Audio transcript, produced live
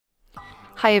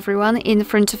Hi everyone, in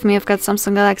front of me I've got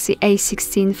Samsung Galaxy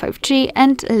A16 5G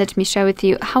and let me share with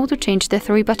you how to change the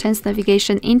 3 buttons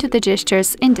navigation into the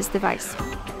gestures in this device.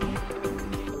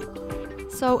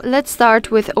 So let's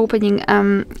start with opening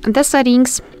the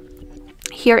settings.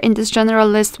 Here in this general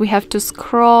list we have to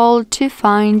scroll to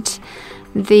find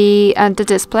the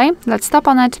display. Let's tap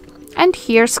on it and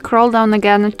here scroll down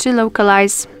again to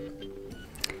localize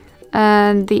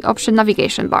the option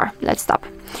navigation bar. Let's tap.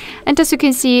 And as you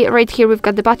can see right here we've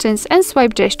got the buttons and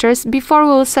swipe gestures. Before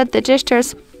we will set the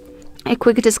gestures, a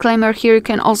quick disclaimer here, you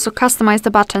can also customize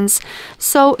the buttons,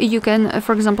 so you can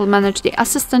for example manage the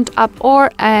assistant app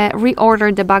or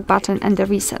reorder the back button and the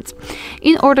reset.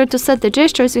 In order to set the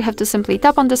gestures you have to simply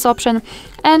tap on this option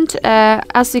and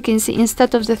as you can see,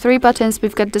 instead of the 3 buttons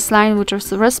we've got this line which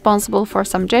is responsible for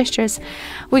some gestures.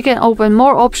 We can open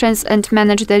more options and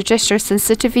manage the gesture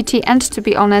sensitivity, and to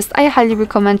be honest I highly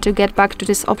recommend to get back to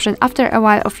this option after a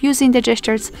while of using the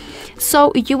gestures,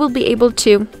 so you will be able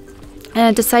to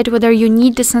decide whether you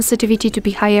need the sensitivity to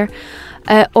be higher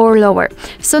or lower.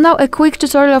 So now a quick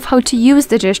tutorial of how to use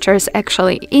the gestures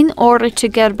actually. In order to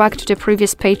get back to the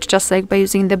previous page, just like by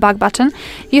using the back button,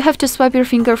 you have to swipe your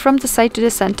finger from the side to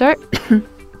the center.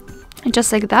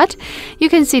 Just like that. You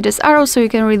can see this arrow, so you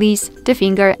can release the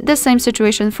finger. The same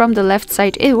situation from the left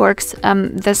side, it works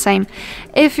the same.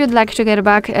 If you'd like to get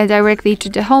back directly to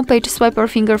the home page, swipe your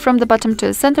finger from the bottom to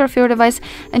the center of your device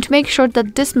and make sure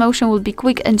that this motion will be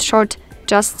quick and short,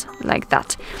 just like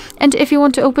that. And if you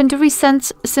want to open the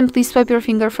recent, simply swipe your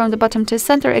finger from the bottom to the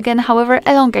center again, however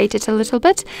elongate it a little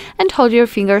bit and hold your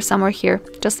finger somewhere here,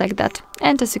 just like that.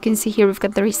 And as you can see here we've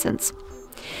got the recents.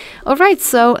 Alright,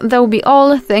 so that will be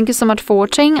all. Thank you so much for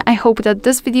watching. I hope that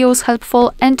this video was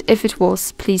helpful, and if it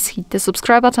was, please hit the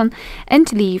subscribe button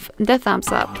and leave the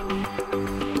thumbs up.